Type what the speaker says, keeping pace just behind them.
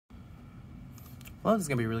Well, this is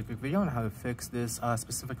going to be a really quick video on how to fix this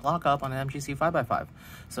specific lockup on an MGC 5x5.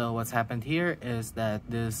 So what's happened here is that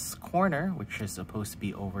this corner, which is supposed to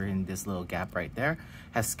be over in this little gap right there,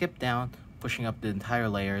 has skipped down, pushing up the entire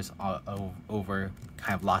layers over,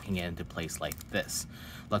 kind of locking it into place like this.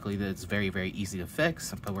 Luckily, it's very, very easy to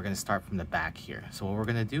fix, but we're going to start from the back here. So what we're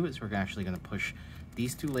going to do is we're actually going to push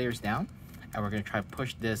these two layers down, and we're going to try to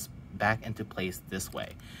push this back into place this way.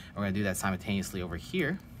 And we're going to do that simultaneously over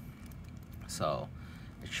here. So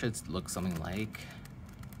it should look something like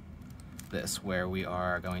this, where we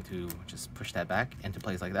are going to just push that back into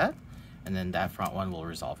place like that, and then that front one will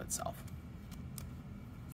resolve itself.